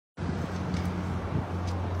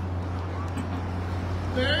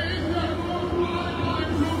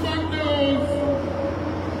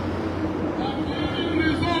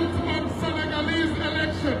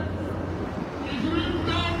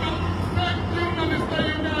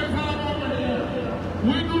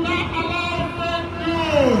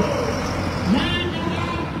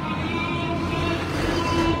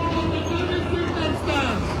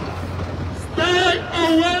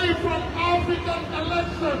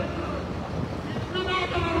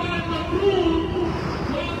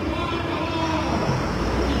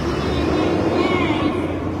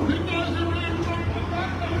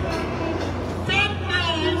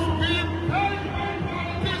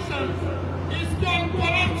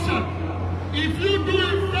If you do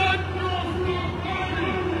it fake news, stop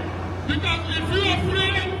writing. Because if you are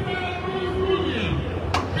free and fair news media,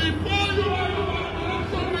 before you write about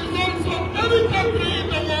election results of any country in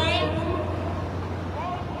the world, go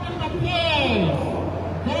in the polls.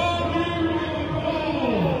 Go read the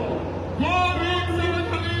polls. Go read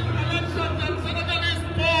Senegalese elections and Senegalese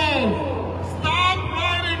polls. Stop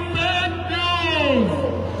writing fake news.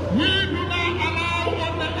 We do not allow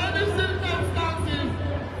under any circumstances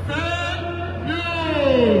fake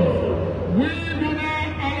news. We do not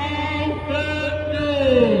allow fake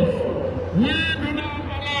news. We do not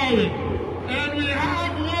allow it. And we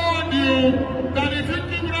have warned you that if you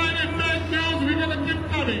keep writing fake news, we're going to keep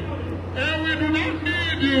coming. And we do not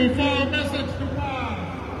need you for a message to pass.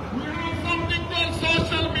 We have something called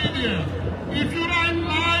social media. If you write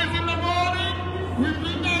lies in the morning, we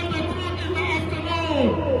bring out the truth in the afternoon.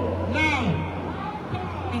 Now,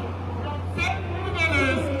 fake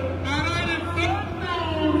journalists are writing fake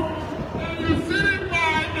news and you're sitting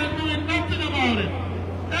by and doing nothing about it.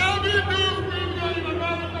 Every news media in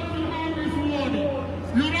America should have this warning.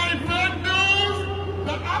 You write fake news,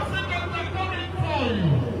 the Africans are coming for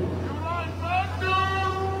you. You write fake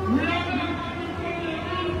news, we are not coming for the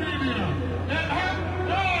news media. And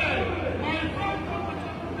hey, my friends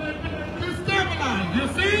to stabilize. You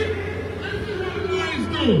see? This is what lies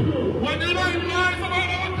do. When you write lies about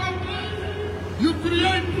our country, you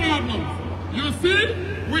create problems. You see?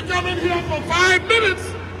 We come in here for 5 minutes,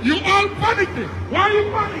 you all panicking. Why are you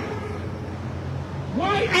panicking?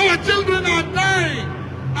 Why our children are dying?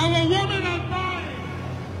 Our women are dying.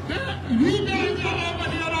 You guys are over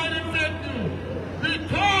here writing fake news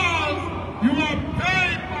because you are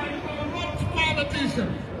paid by corrupt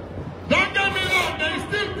politicians. Don't get me wrong, they're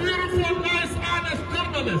still beautiful, nice, honest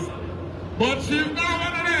journalists. But she's not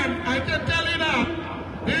one of them. I can tell you that.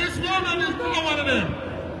 This woman is not one of them.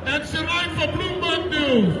 And she writes for Bloomberg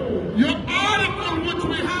News. Your article which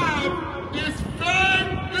we have is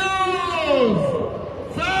fake news.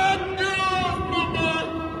 Fake news, Bloomberg.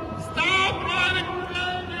 Stop writing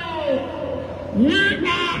fake news. We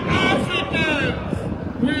are Africans.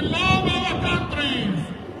 We love our countries.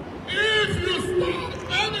 If you start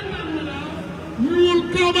anything with us, we will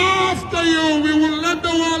come after you. We will let the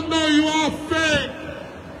world know you are fake.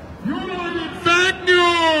 You writing fake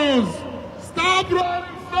news. Stop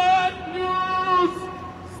writing fake news.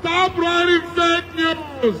 Stop writing fake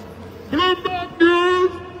news. Bloomberg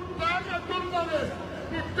News, tell your journalist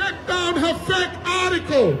to take down her fake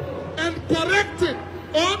article and correct it.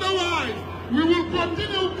 Otherwise, we will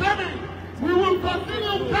continue coming. We will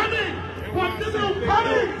continue coming. Continue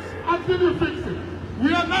coming until you fix it. We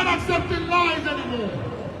are not accepting lies anymore.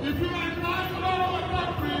 If you are lying about our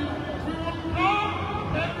country, we will come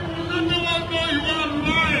and we will let the world know you are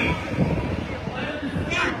lying. And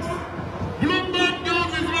facts. Bloomberg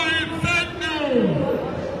News is writing fake news.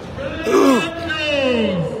 Fake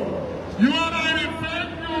news. You are writing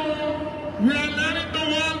fake news. We are letting the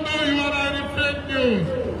world know you are writing fake news.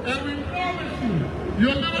 And we promise you,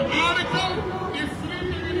 your little article is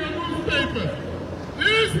sleeping in your newspaper.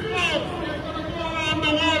 These folks are going to go around the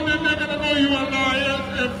world and they're going to know you are liars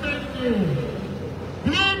and fake news.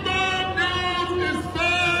 Bloomberg News is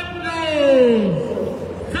fake news.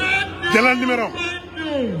 Fake news. Fake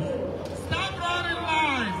news. Stop writing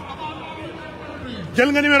lies about African countries. Is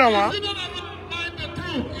it not write the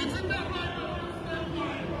truth? Is it not write the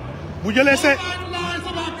truth? Don't write lies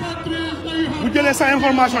about countries that you have.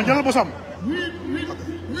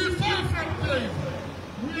 We fight from place.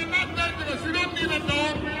 We are not dangerous. You don't need a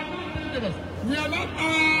dog. We are not dangerous. We are not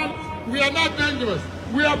armed. We are not dangerous.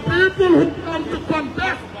 We are people who come to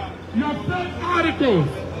contest your fake articles.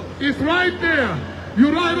 It's right there.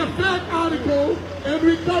 You write a fake article and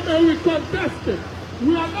we come and we contest it.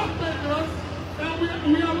 We are not dangerous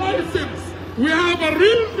and we are licensed. We have a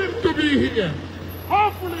reason to be here.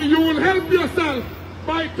 Hopefully you will help yourself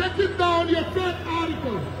by taking down your fake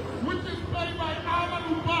article, which is paid by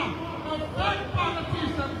Amadou Ba, a fake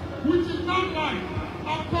politician, which is not right,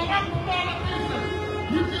 a corrupt politician,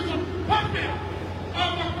 which is a puppet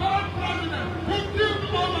of a corrupt president who killed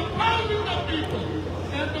over thousands of people,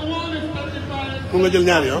 and the world is testifying. The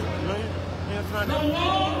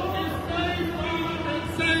world is saying and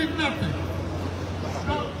saying nothing.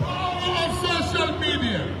 The power of social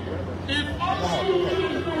media. If all you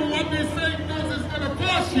really know what this fake news is going to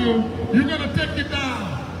cost you, you're going to take it down.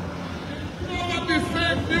 If you know what this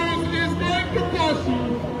fake news is going to cost you,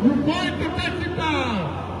 you're going to take it down.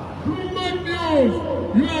 Bloomberg News,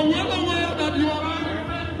 you are well aware that you are writing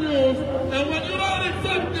fake news, and when you're writing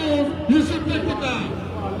fake news, you should take it down.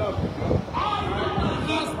 Our people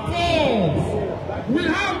has polls. We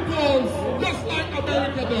have polls. Just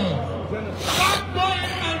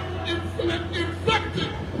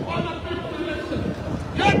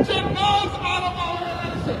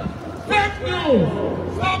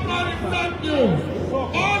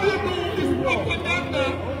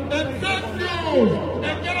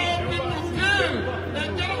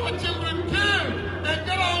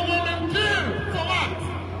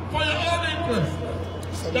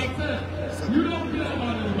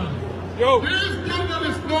This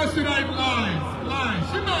journalist knows she writes lies. Lies.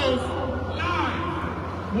 She knows lies.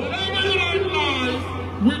 Whenever you write lies,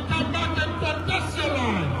 we come back and contest your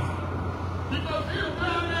lies. Because if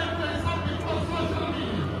there is something called social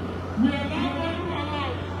media, we are not going to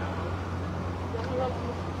allow it.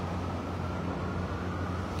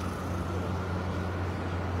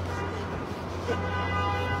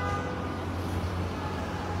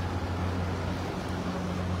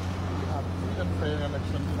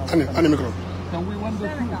 Any micro. Can we win the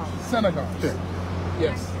Senegal? Yeah.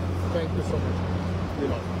 Yes. Thank you so much.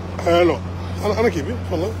 Hello. Ana kii bi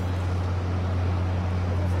fan la.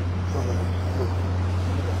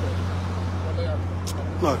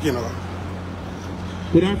 Non, kii na la.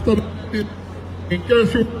 Good afternoon. In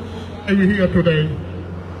case you are here today,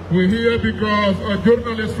 we're here because a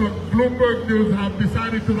journalist from Bloomberg News have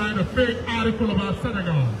decided to write a fake article about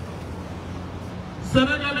Senegal.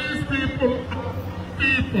 Senegalese people.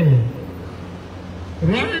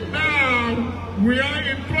 Right now, we are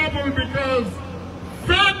in trouble because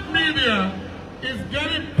fake media is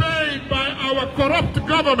getting paid by our corrupt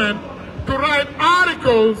government to write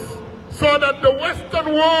articles so that the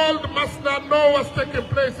Western world must not know what's taking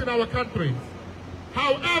place in our countries.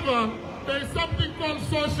 However, there is something called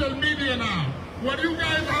social media now. What you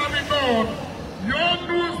guys haven't known, your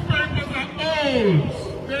newspapers are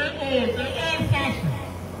old. They're old-fashioned.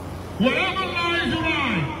 Whatever lies you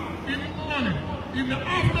write in the morning, in the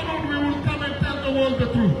afternoon we will come and tell the world the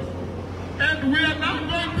truth. And we are not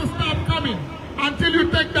going to stop coming until you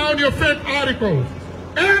take down your fake articles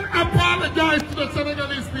and apologize to the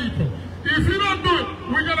Senegalese people. If you don't do it,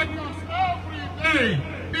 we're going to cross every day.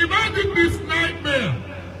 Imagine this nightmare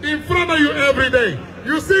in front of you every day.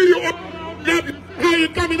 You see how you're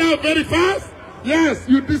coming out very fast? Yes,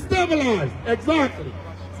 you destabilize. Exactly.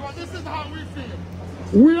 So this is how we feel.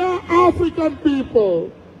 We are African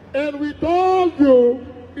people, and we told you,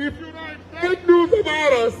 if you write fake news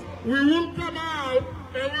about us, we will come out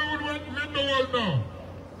and we will let the world know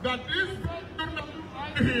that this journalist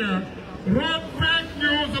right here wrote fake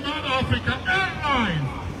news about Africa and lies.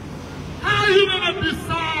 How are you going to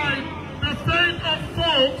decide the fate of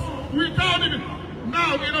folks without it?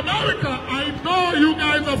 Now, in America, I know you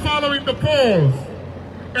guys are following the polls,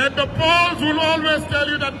 and the polls will always tell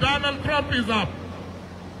you that Donald Trump is up.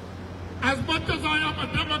 As much as I am a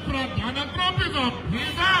Democrat, Donald Trump is up.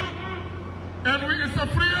 He's up. And it's a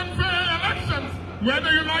free and fair election.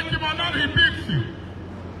 Whether you like him or not, he beats you.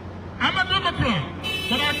 I'm a Democrat.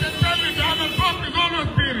 But I can tell you Donald Trump is always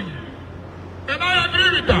beating you. And I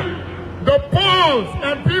agree with that. The polls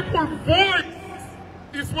and people's voice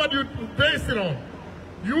is what you base it on.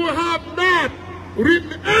 You have not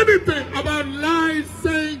written anything about lies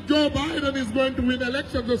saying Joe Biden is going to win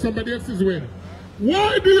elections or somebody else is winning.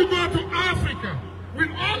 Why do you go to Africa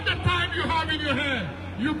with all the time you have in your hand?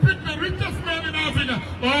 You pick the richest man in Africa.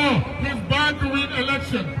 Oh, he's bound to win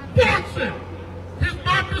election. Bullshit! He's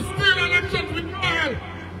bound to steal elections with no help.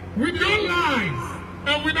 With your lies.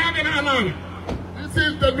 And we're not going to allow it. This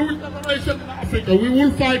is the new generation in Africa. We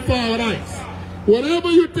will fight for our rights.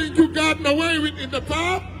 Whatever you think you gotten away with in the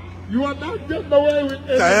past, you are not getting away with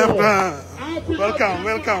it anymore. Welcome.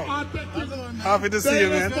 Happy to see you,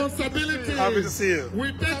 man. Happy to see you.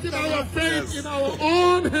 We're taking our fate in our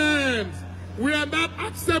own hands. We are not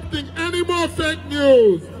accepting any more fake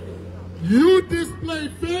news. You display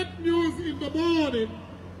fake news in the morning,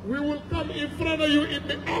 we will come in front of you in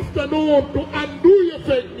the afternoon to undo your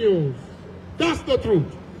fake news. That's the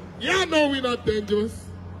truth. Y'all know we're not dangerous.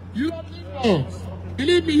 You don't need laws.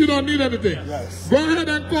 Believe me, you don't need anything. Yes. Go ahead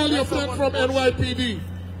and call your friend from NYPD.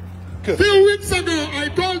 Good. A few weeks ago, I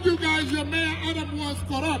told you guys your Mayor Adam was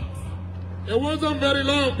corrupt. It wasn't very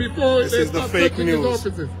long before this they is the started fake taking his news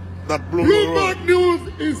offices. that Bloomberg News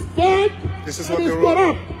is fake This is and what it's they wrote.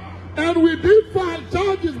 corrupt. And we did file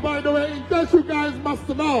charges, by the way, in case you guys must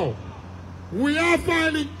know. We are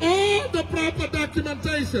filing all the proper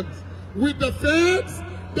documentations with the feds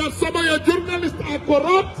that some of your journalists are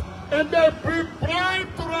corrupt and they've been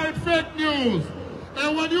bribed to write fake news.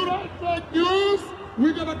 And when you write fake news,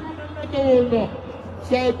 we're going to come and let the world know.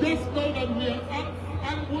 So just know that we are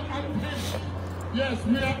unhinged. Yes,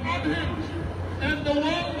 we are unhinged. And the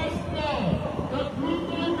world must know that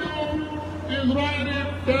Bloomberg is writing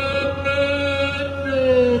fake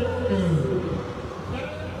news.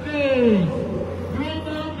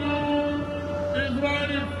 Bloomberg is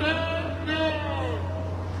writing fake news.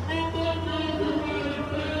 Bloomberg is writing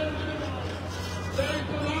fake news. There's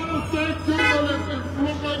a lot of fake journalists in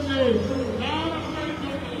Bloomberg News.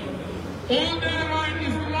 All they write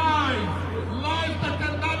is lies. Lies that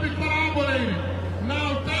cannot be corroborated. Now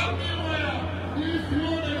tell me where these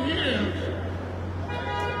women here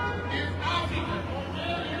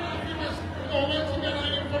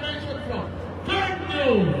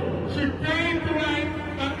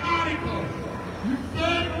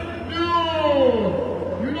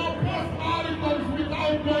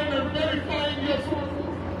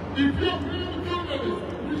If you're real journalists,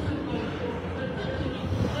 we should know the picture of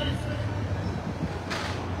the face.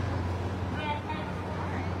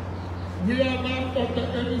 We are not under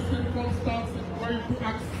any circumstances going to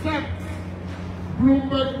accept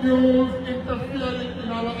Bloomberg News interfering in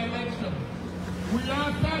our election. We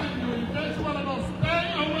are telling you, in case you want to know, stay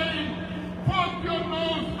away, put your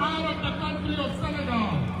nose out of the country of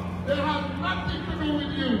Senegal. They have nothing to do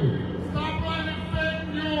with you. Stop writing fake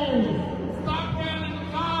news. Stop writing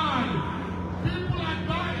lies. People are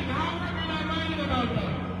dying. How come you're not writing about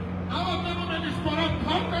that? Our government is corrupt.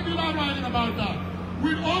 How come you're not writing about that?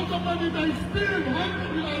 With all the money they steal, how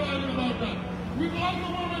come you're not writing about that? With all the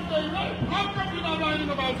women they rape, how come you're not writing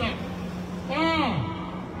about that?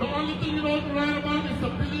 The only thing you don't write about is a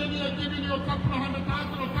billionaire giving you a couple of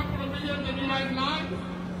 $100,000 or a couple of million and you write lies?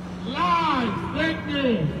 Lies, fake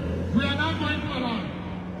news. We are not going to allow it.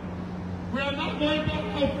 We are not going to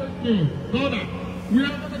allow fake news. Know that. We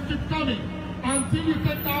are going to keep coming until you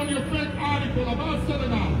take down your fake article about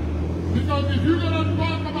Senegal. Because if you're going to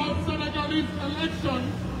talk about Senegalese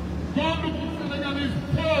elections, go look at Senegalese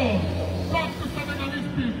polls. Talk to Senegalese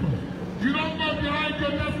people. You don't go behind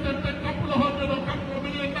your desk and take a couple of hundred or a couple of $1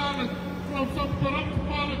 million from some corrupt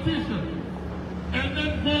politician and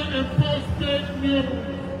then go and post fake news.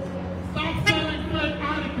 Stop selling fake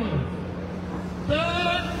articles.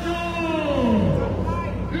 Fake news!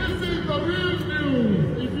 This is the real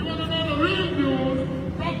news. If you want to know the real news,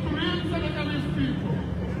 talk to real Senegalese people.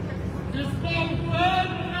 It's called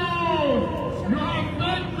fake news. You have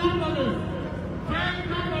fake journalists. Fake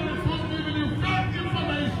journalists who's giving you fake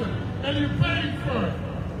information and you pay for it.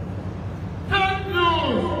 Fake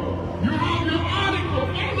news. You have your article.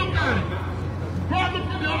 Go look at it. Go look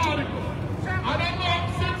at your article. I don't know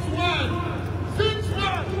since when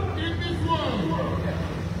in this world,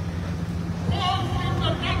 all from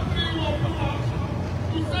the country will come out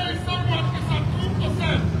to say someone is at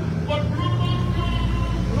 2%, but Bloomberg News,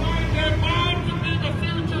 right, they're bound to be the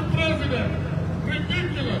future president.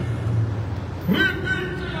 Ridiculous.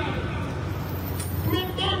 Ridiculous.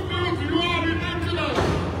 Bloomberg News, you are ridiculous.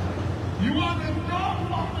 You are the dog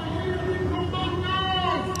of the year in Bloomberg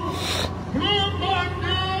News. Bloomberg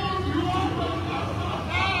News, you are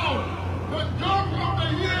the dog of the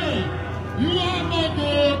year. You are no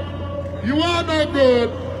good. You are no good.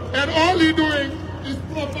 And all you're doing is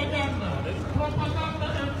propaganda. Propaganda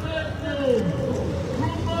and fake news.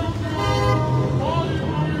 Bloomberg News, all you're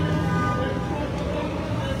doing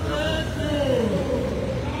is propaganda and fake news.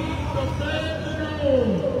 The fake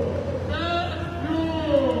news. Fake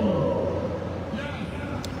news. Yes.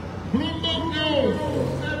 Bloomberg News.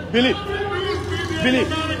 Billy.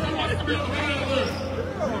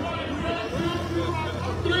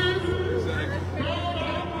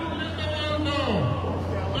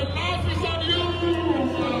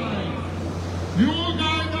 You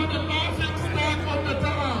guys are the laughing stock of the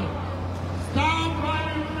town. Stop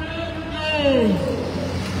writing fake news.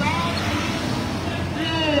 Stop writing fake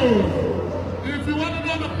news. If you want to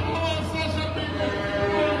know the power of social media,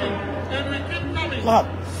 and we keep coming,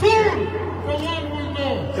 soon the world will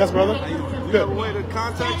know. Yes, brother. Is there a way to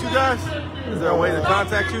contact you guys? Is there a way to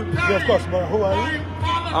contact you? Yeah, of course, but who are you?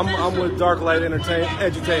 I'm with Dark Light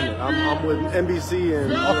Edutainment. I'm with NBC and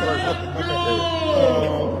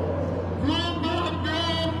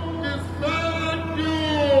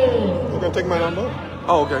You're gonna take my number?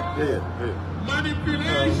 Oh, okay. Yeah.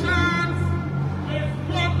 Manipulations.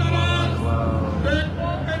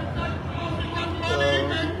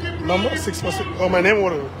 Number 646. Oh, my name or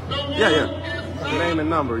whatever. Yeah. Name and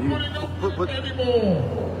number. You put. I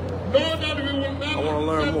want to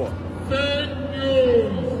learn more. Fake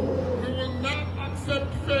news. We will not accept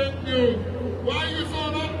fake news. Why are you so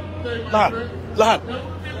not? Lahat.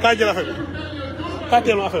 Kaay jël affaire bi. Kaay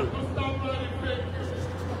teel ma affaire bi.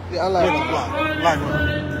 Yeah, I like it. Laaj ma.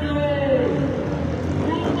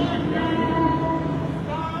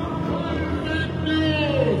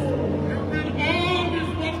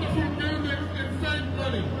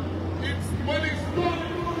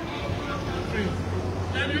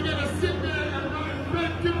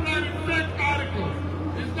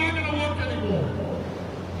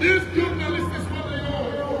 This journalist is what they know.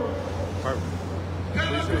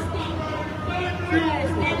 Tell us to stop writing fake news,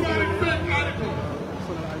 stop writing fake articles.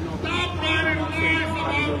 Stop writing lies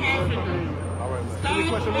about Africa. Stop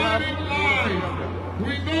writing lies.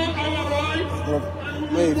 We know our rights.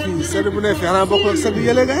 Mais fii sedd bu ne fi xanaa bokk ak sedd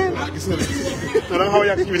yële nga xëy na gis nga ne. Da nga xaw a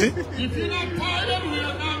yàgg ci biti. If you're not tired, we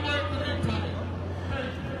are not going to be tired.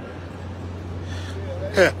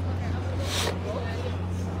 Here.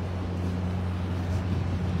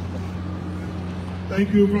 Thank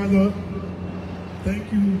you, brother.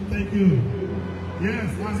 Thank you, thank you.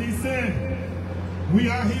 Yes, as he said, we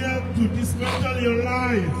are here to dismantle your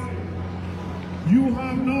lies. You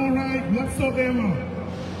have no right whatsoever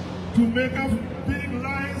to make up big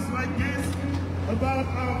lies like this about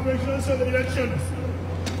our presidential elections.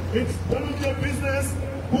 It's none of your business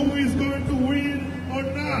who is going to win or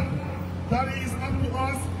not. That is up to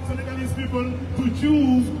us, Senegalese people, to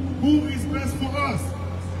choose who is best for us.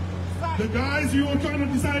 The guys you are trying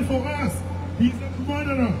to decide for us, he's a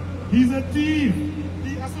murderer, he's a thief,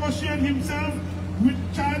 he associates himself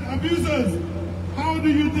with child abusers. How do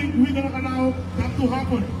you think we're going to allow that to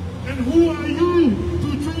happen? And who are you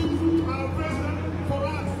to choose our president for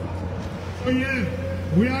us? So yeah,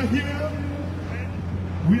 we are here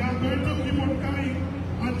and we are going to keep on coming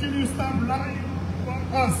until you stop lying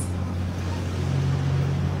about us.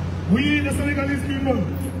 We, the Senegalese people,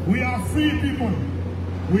 we are free people.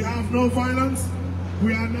 We have no violence.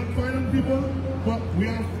 We are not violent people, but we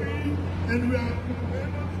are free and we are able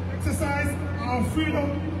to exercise our freedom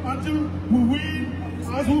until we win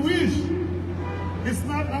as we wish. It's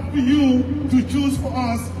not up to you to choose for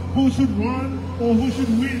us who should run or who should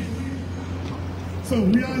win. So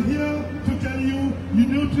we are here to tell you, you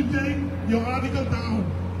need to take your article down.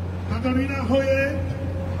 Katarina Hoye,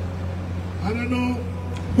 I don't know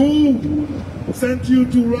who sent you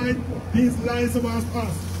to write these lies about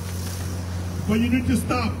us. But you need to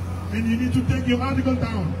stop and you need to take your article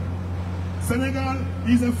down. Senegal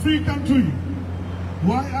is a free country.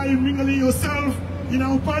 Why are you mingling yourself in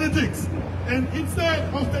our politics? And instead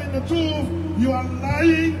of telling the truth, you are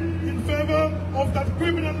lying in favor of that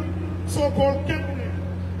criminal so-called candidate.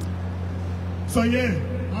 So yeah,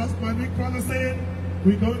 as my big brother said,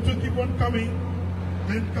 we're going to keep on coming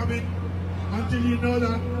and coming until you know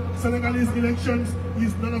that Senegalese elections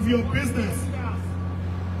is none of your business.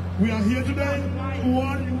 We are here today to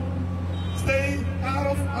warn you, stay out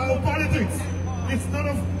of our politics. It's none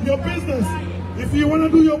of your business. If you want to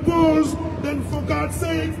do your polls, then for God's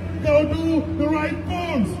sake, go do the right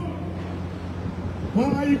polls.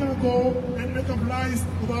 Why are you going to go and make up lies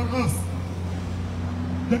about us?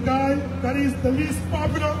 The guy that is the least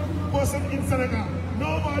popular person in Senegal.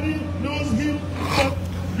 Nobody knows him but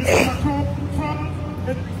Mr. Macron, France,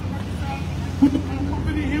 and who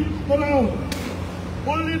accompany him around.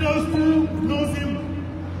 Only those two knows him.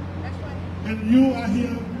 And you are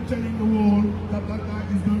here telling the world that that guy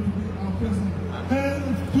is going to be our president. Hell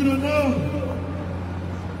to the no.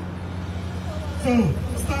 So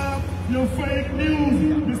stop your fake news,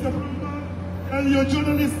 Mr. Bloomberg. Tell your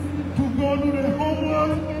journalists to go do their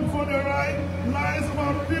homework before they write lies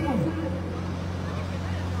about people.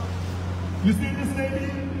 You see this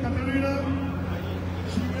lady, Katarina?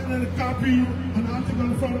 She went and copied an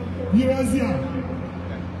article from Eurasia.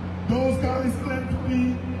 Those guys claim to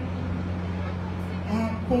be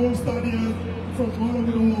poll studiers from all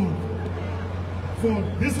over the world. For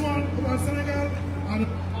this one about Senegal, I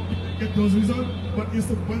don't get those results, but it's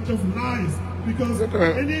a bunch of lies. Because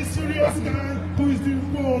any serious guy who is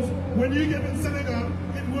doing polls, when you get in Senegal,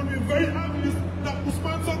 it will be very obvious that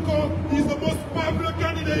Ousmane Tounkara is the most popular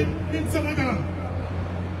candidate in Senegal.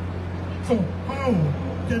 So how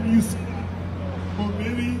can you see that? Or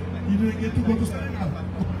maybe you didn't get to go to Senegal.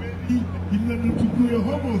 Or maybe you didn't need to do your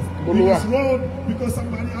homework in this road because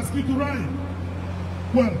somebody asked you to write.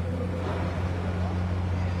 Well,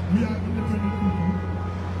 we are independent people.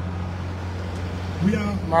 We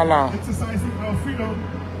are exercising our freedom.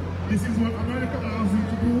 This is what America allows you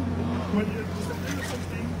to do. When you disagree with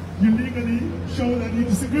something, you legally show that you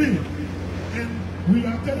disagree. And we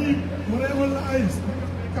are telling whatever lies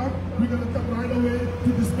we're going to come right away to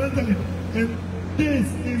dismantle it. And this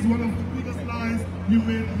is one of the biggest lies you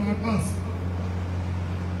made about us.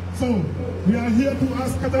 So, we are here to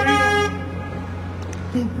ask Katarina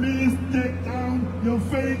to please take down your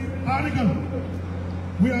fake article.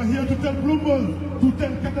 We are here to tell Bloomberg, to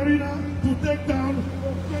tell Katarina to take down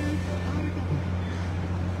your fake article.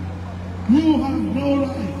 You have no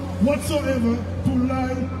right whatsoever to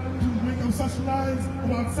lie, to make up such lies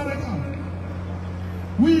about Senegal.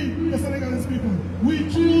 We, the Senegalese people, we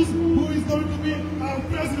choose who is going to be our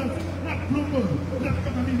president, not Bloomberg, not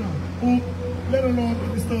Katarina, or let alone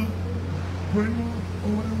Mr. Grandma,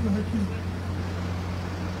 or whatever the heck he is.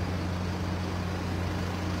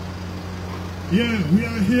 Yeah, we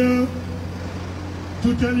are here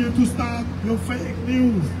to tell you to stop your fake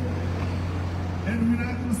news. And we're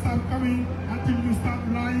not going to stop coming until you stop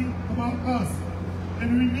lying about us.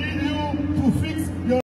 And we need you to fix your